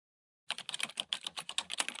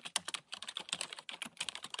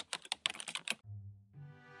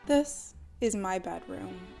This is my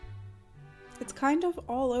bedroom. It's kind of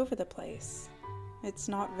all over the place. It's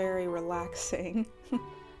not very relaxing.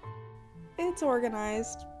 It's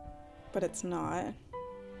organized, but it's not.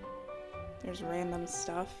 There's random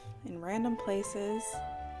stuff in random places,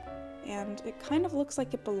 and it kind of looks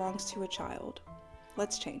like it belongs to a child.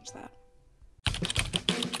 Let's change that.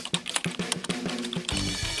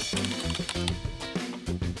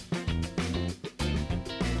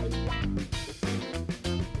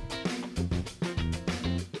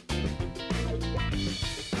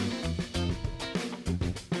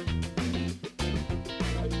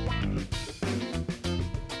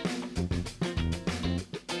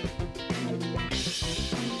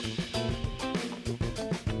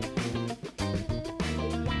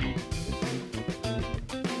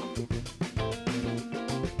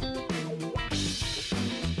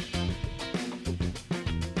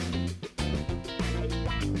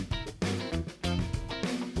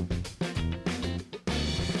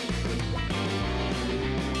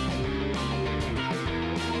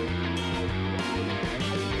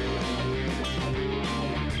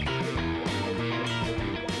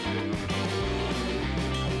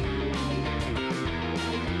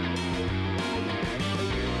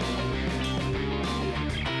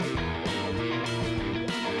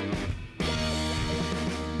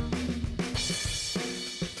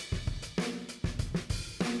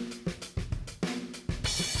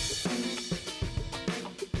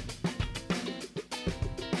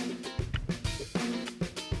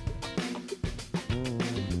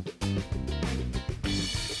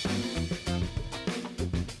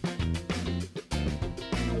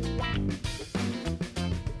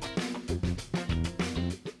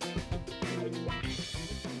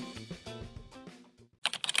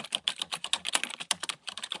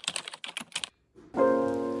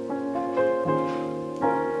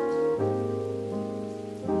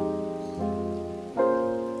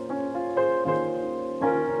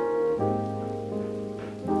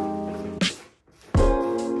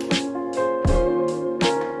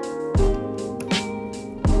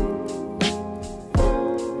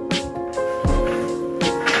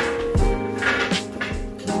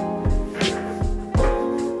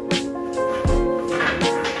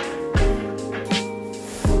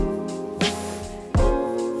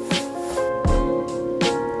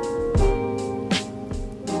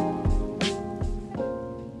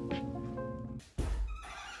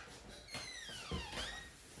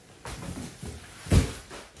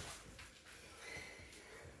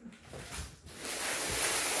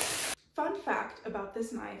 Fun fact about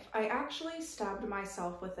this knife, I actually stabbed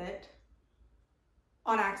myself with it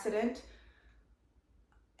on accident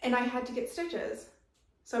and I had to get stitches.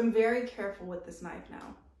 So I'm very careful with this knife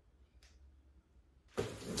now.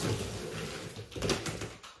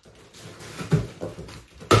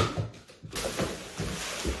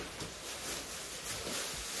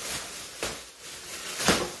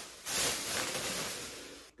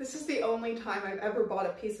 This is the only time I've ever bought a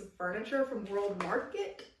piece of furniture from World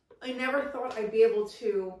Market. I never thought I'd be able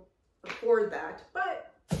to afford that,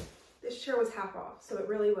 but this chair was half off, so it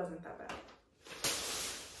really wasn't that bad.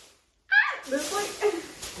 This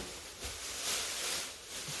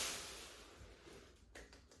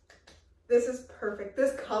this is perfect.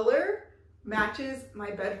 This color matches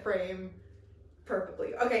my bed frame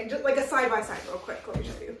perfectly. Okay, just like a side by side real quick, let me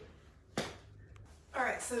show you. All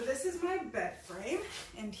right, so this is my bed frame,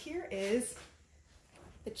 and here is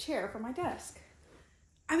the chair for my desk.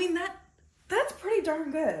 I mean, that's pretty darn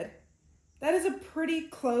good. That is a pretty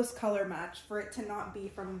close color match for it to not be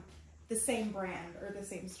from the same brand or the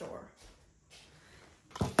same store.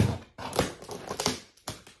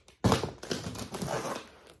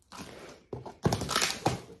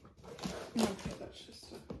 Okay, that's just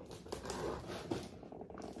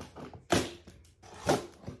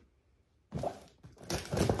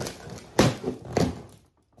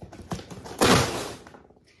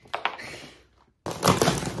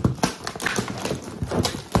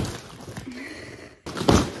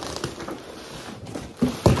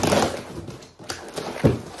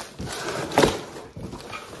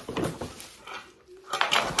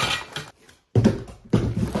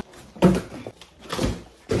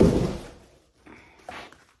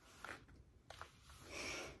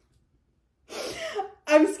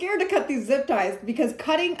I'm scared to cut these zip ties because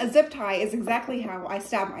cutting a zip tie is exactly how I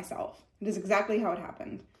stabbed myself. It is exactly how it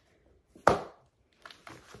happened.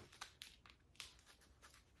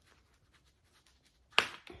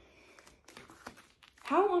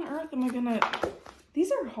 How on earth am I gonna...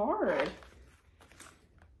 These are hard.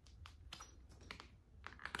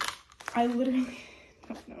 I literally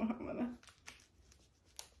don't know how I'm gonna...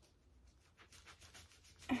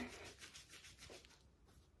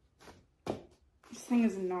 thing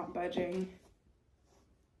is not budging.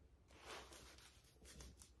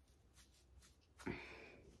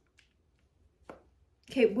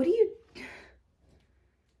 Okay, what do you...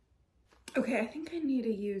 Okay, I think I need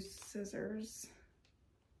to use scissors.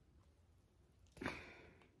 I'm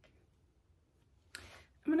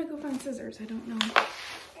gonna go find scissors. I don't know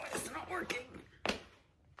why it's not working.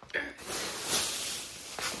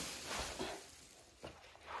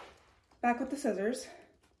 Back with the scissors.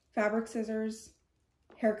 Fabric scissors,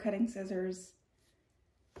 hair cutting scissors.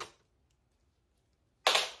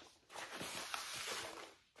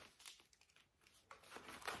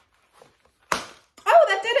 Oh,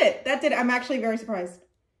 that did it. That did it. I'm actually very surprised.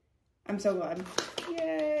 I'm so glad.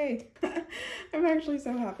 Yay. I'm actually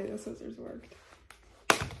so happy the scissors worked.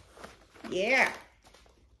 Yeah.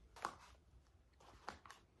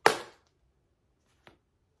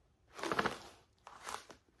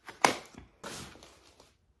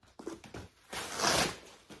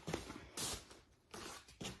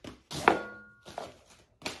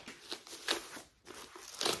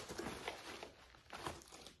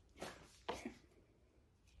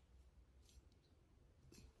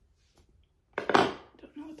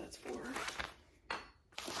 Don't know what that's for.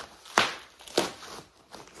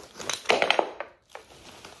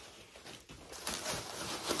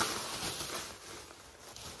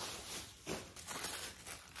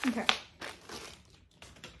 Okay.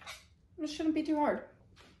 This shouldn't be too hard.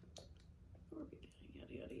 Yada,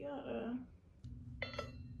 yada, yada.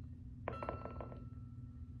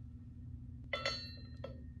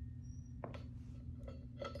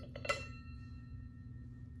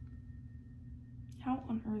 How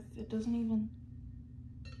on earth? It doesn't even...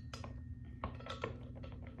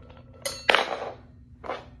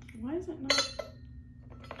 Why is it not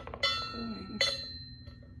going?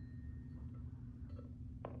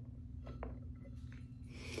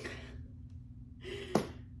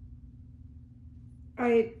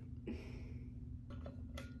 I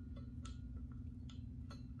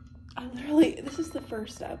literally, this is the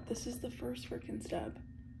first step. This is the first freaking step.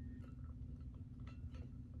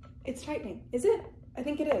 It's tightening. Is it? I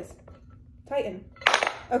think it is. Tighten.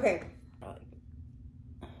 Okay.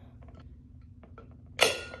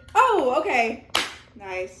 Oh, okay.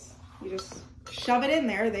 Nice. You just shove it in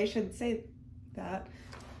there. They should say that.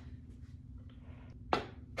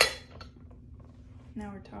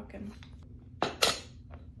 Now we're talking.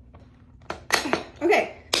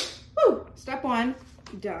 Okay. Woo. Step one.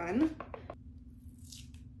 Done.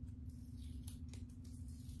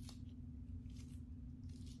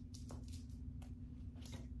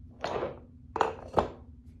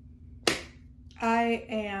 I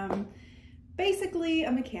am basically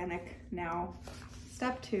a mechanic now.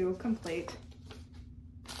 Step two complete.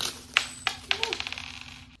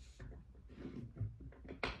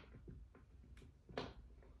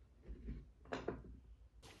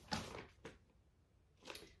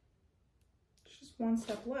 Just one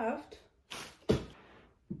step left.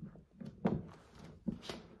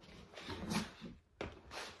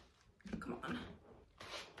 Come on.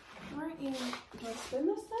 Aren't you? Do I spin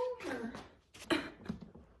this thing or?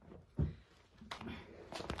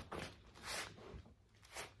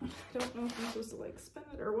 I don't know if I'm supposed to like spin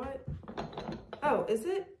it or what. Oh, is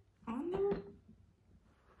it on there?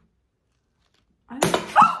 I don't know.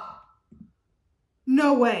 Oh!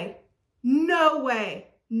 No way. No way.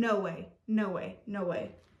 No way. No way. No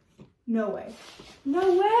way. No way.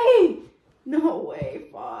 No way. No way.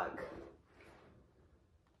 Fuck.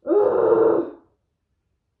 Ugh.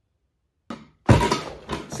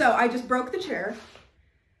 So I just broke the chair.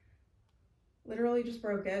 Literally just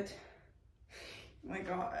broke it. Oh my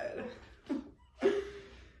God.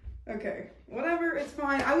 Okay, whatever, it's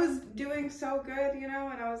fine. I was doing so good, you know,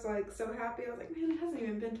 and I was like so happy. I was like, man, it hasn't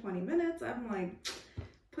even been 20 minutes. I'm like,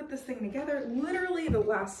 put this thing together. Literally the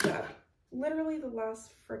last step. Literally the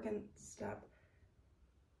last freaking step.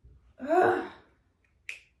 Ugh.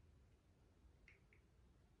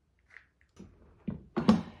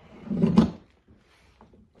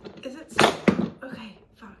 Is it so? Okay,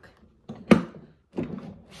 fuck.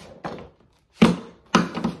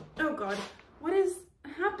 Oh God, what has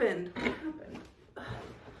happened? What happened?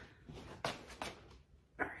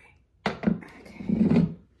 All right. Okay.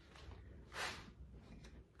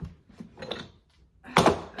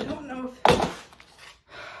 I don't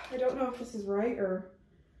know if this is right or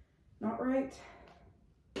not right.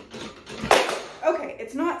 Okay,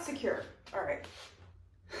 it's not secure. All right.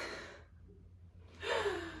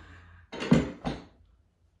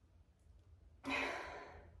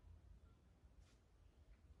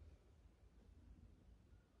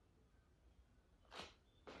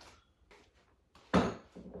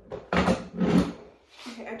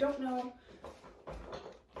 Okay, I don't know.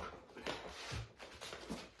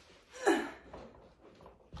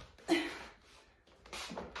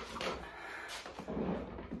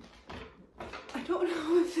 I don't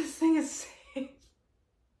know if this thing is safe.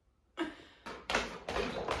 The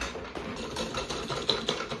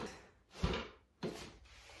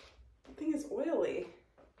thing is oily.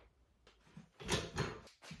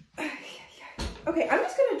 Okay, I'm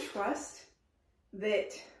just gonna trust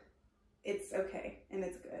that it's okay and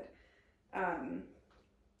it's good. And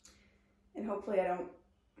hopefully I don't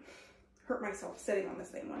hurt myself sitting on this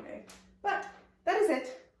thing one day. But that is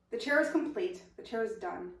it. The chair is complete. The chair is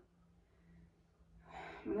done.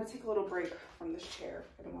 I'm gonna take a little break from this chair.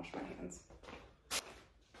 I didn't wash my hands.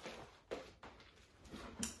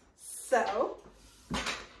 So,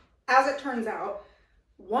 as it turns out,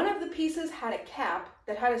 one of the pieces had a cap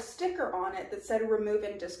that had a sticker on it that said remove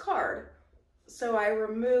and discard. So I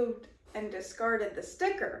removed and discarded the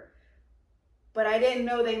sticker, but I didn't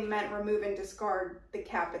know they meant remove and discard the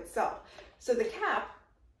cap itself. So the cap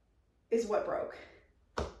is what broke.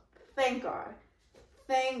 Thank God.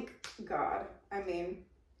 Thank God. I mean,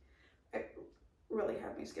 it really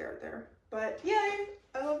had me scared there. But yay,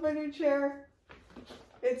 I love my new chair.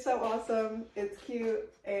 It's so awesome. It's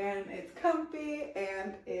cute and it's comfy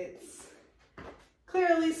and it's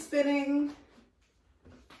clearly spinning.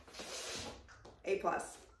 A+.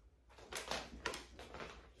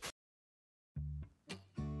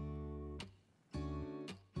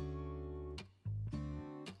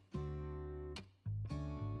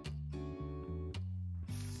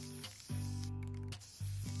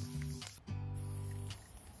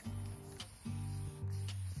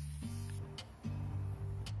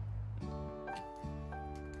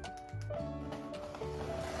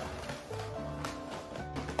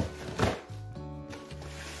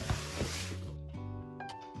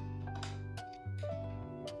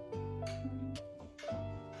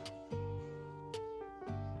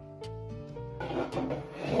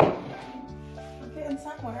 We're getting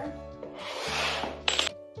somewhere.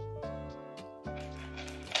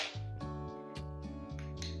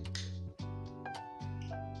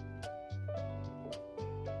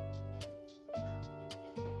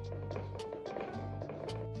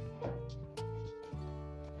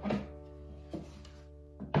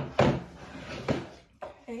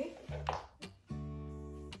 Okay.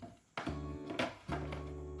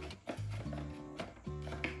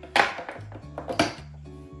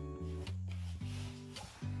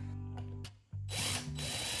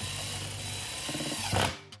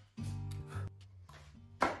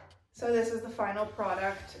 So this is the final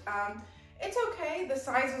product. It's okay, the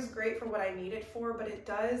size is great for what I need it for, but it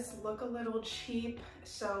does look a little cheap.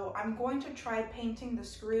 So I'm going to try painting the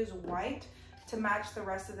screws white to match the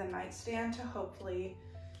rest of the nightstand to hopefully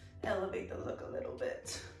elevate the look a little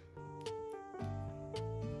bit.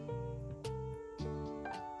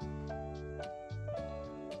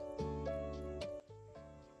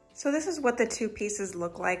 So this is what the two pieces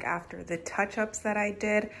look like after the touch-ups that I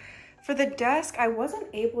did. For the desk, I wasn't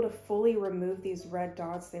able to fully remove these red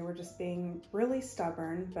dots. They were just being really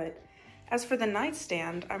stubborn. But as for the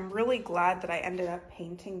nightstand, I'm really glad that I ended up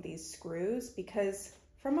painting these screws because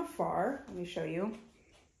from afar, let me show you,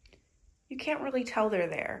 you can't really tell they're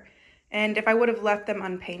there. And if I would have left them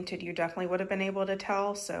unpainted, you definitely would have been able to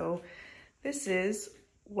tell. So this is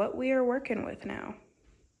what we are working with now.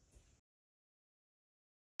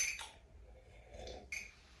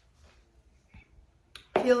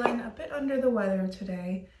 Feeling a bit under the weather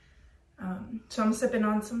today. So I'm sipping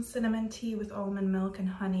on some cinnamon tea with almond milk and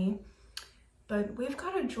honey. But we've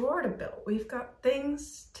got a drawer to build. We've got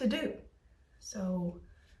things to do. So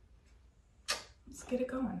let's get it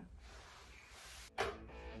going.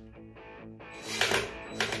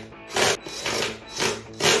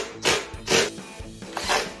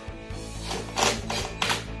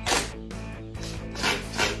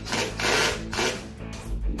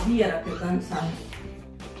 Viera que cansado.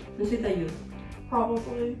 ¿Necesita ayuda?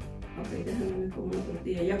 Probably. Ok, déjame ver como una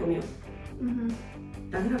tortilla. ¿Ya comió?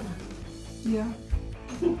 ¿Está grave? Yeah.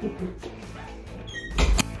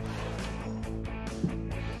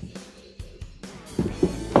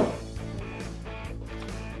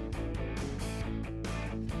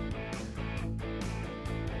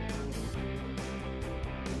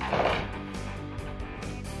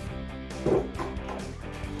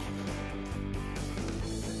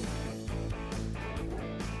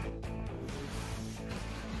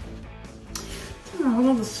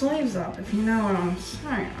 Roll the sleeves up, if you know what I'm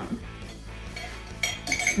saying.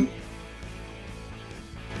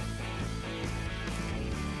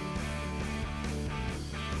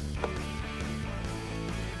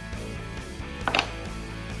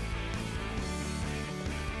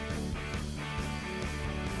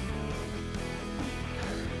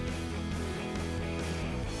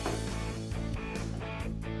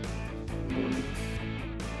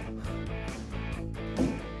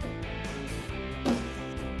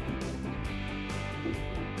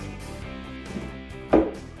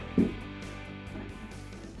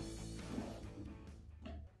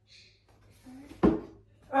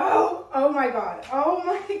 my God. Oh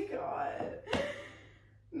my God.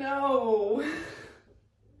 No.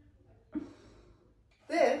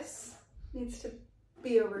 This needs to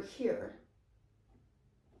be over here.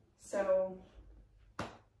 So,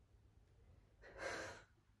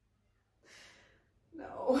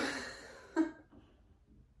 no.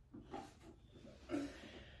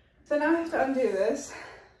 So now I have to undo this.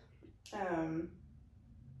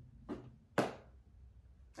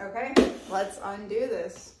 Okay, let's undo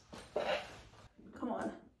this. Come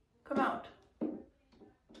on, come out.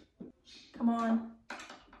 Come on.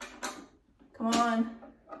 Come on.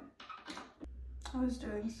 I was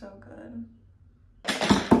doing so good.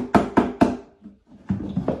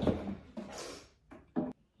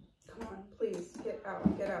 Come on, please, get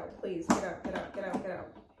out, please, get out.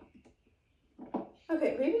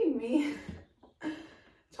 Okay, maybe me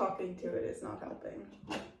talking to it is not helping.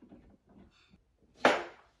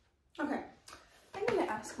 Okay, I'm gonna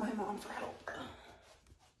ask my mom for help.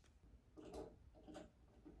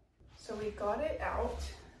 So we got it out.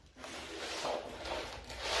 So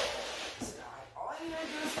all I need to do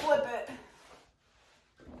is flip it.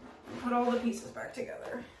 Put all the pieces back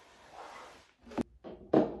together.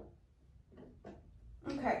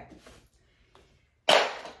 Okay.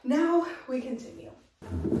 Now we continue.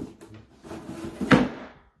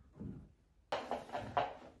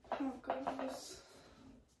 Oh goodness.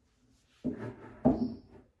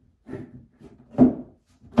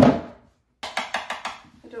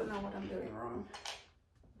 I don't know what I'm doing wrong.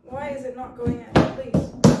 Why is it not going in?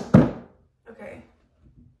 Please. Okay.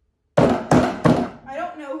 I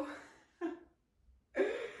don't know.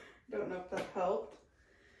 Don't know if that helped.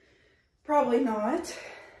 Probably not.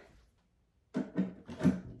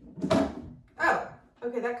 Oh,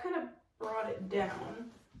 okay, that kind of brought it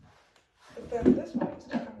down. But then this one needs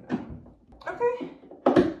to come down. Okay,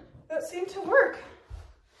 that seemed to work.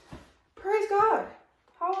 Praise God.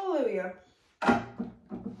 Hallelujah.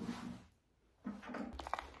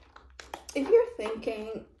 If you're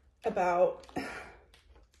thinking about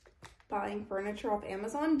buying furniture off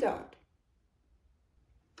Amazon, don't.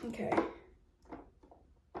 Okay.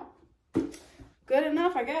 Good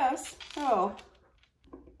enough, I guess. Oh.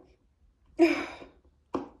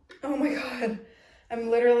 Oh my God. I'm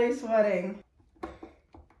literally sweating.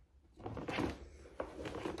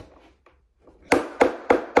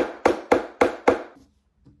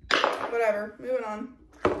 Whatever, moving on.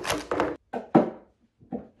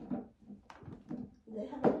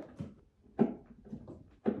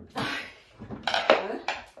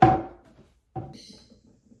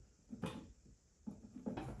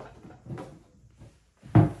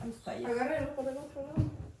 Agarra por el otro lado.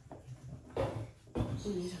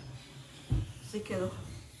 Se quedó.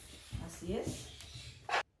 Así es.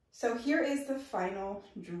 So here is the final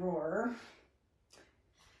drawer.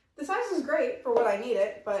 The size is great for what I need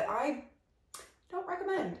it, but I don't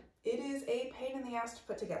recommend. It is a pain in the ass to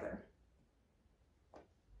put together.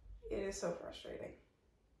 It is so frustrating.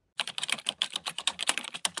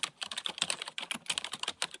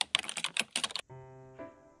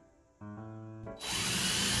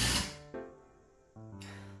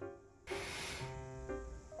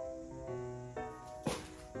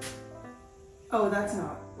 Oh, that's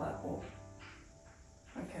not level.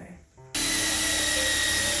 Okay.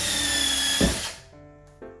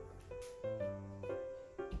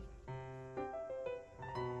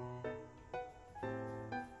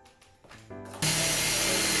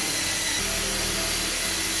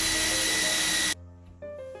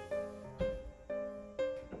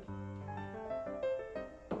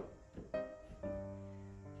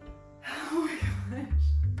 Oh my gosh.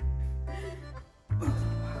 Okay.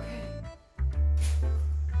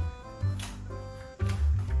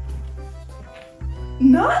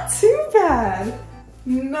 Not too bad.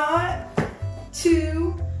 Not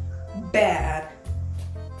too bad.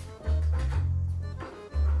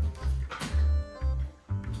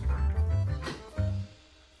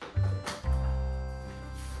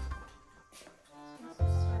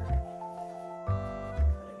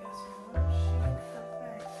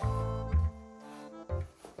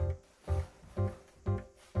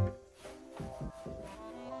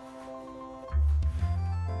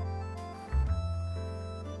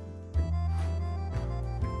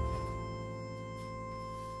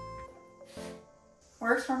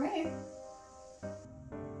 Works for me.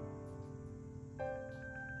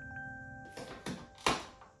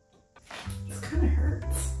 This kind of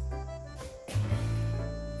hurts.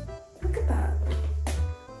 Look at that.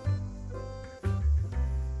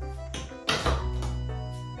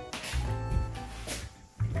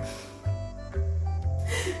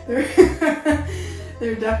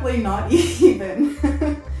 They're definitely not even.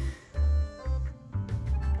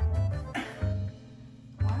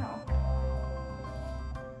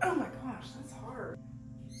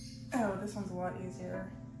 one's a lot easier.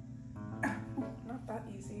 Not that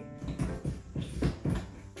easy.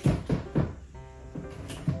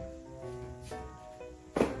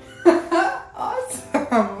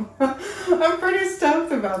 Awesome! I'm pretty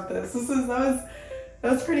stoked about this. That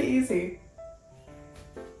was pretty easy.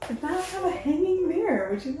 And now I have a hanging mirror.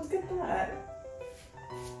 Would you look at that?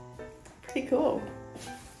 Pretty cool.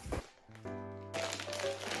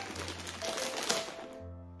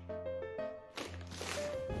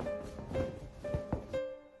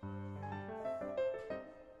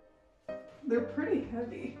 They're pretty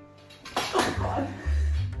heavy. Oh God.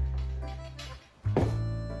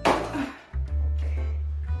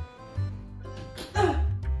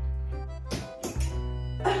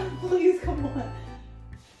 Please, come on.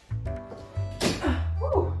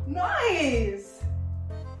 Oh, nice.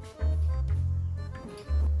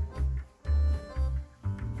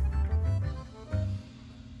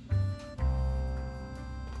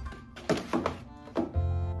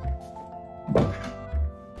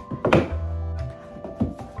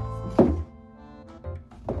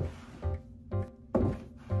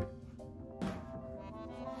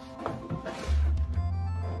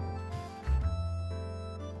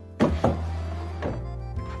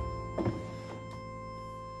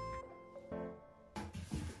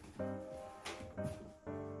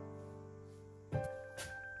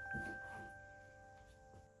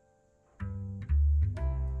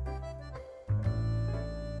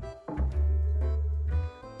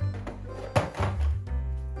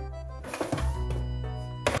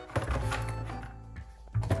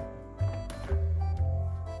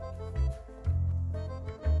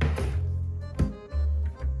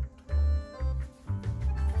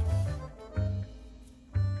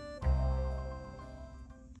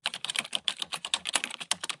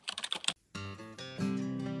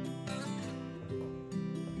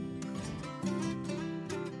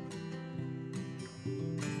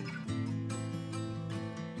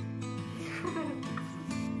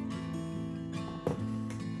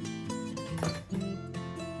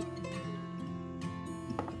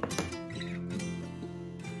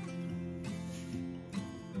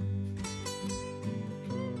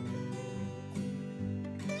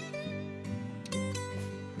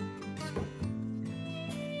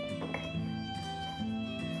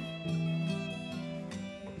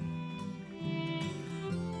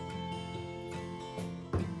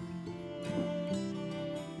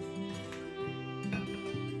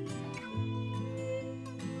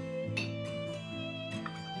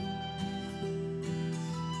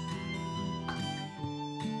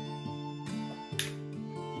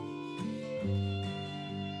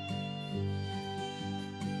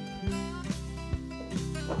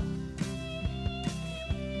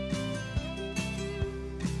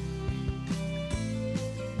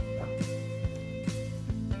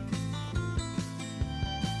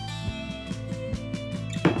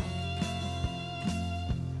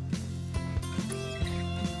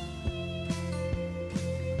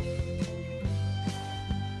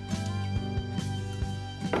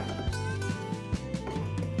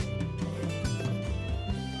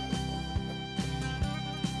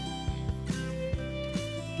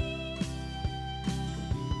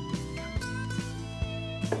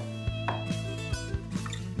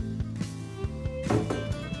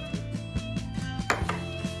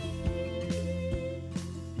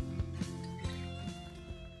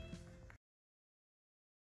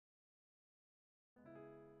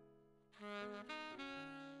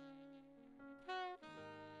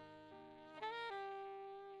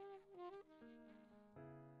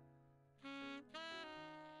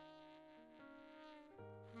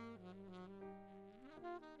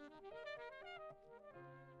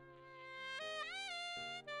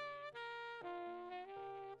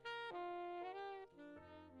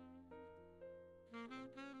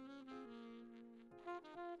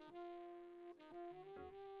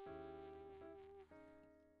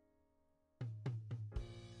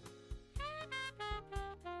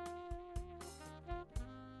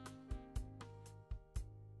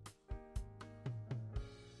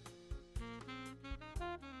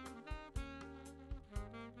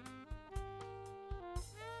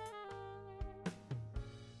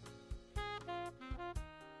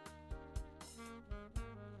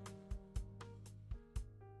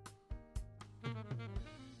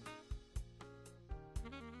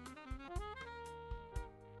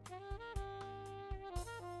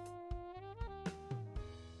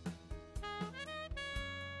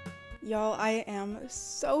 Y'all, I am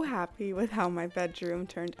so happy with how my bedroom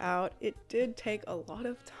turned out. It did take a lot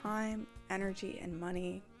of time, energy, and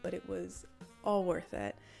money, but it was all worth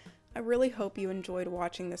it. I really hope you enjoyed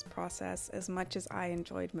watching this process as much as I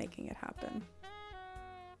enjoyed making it happen.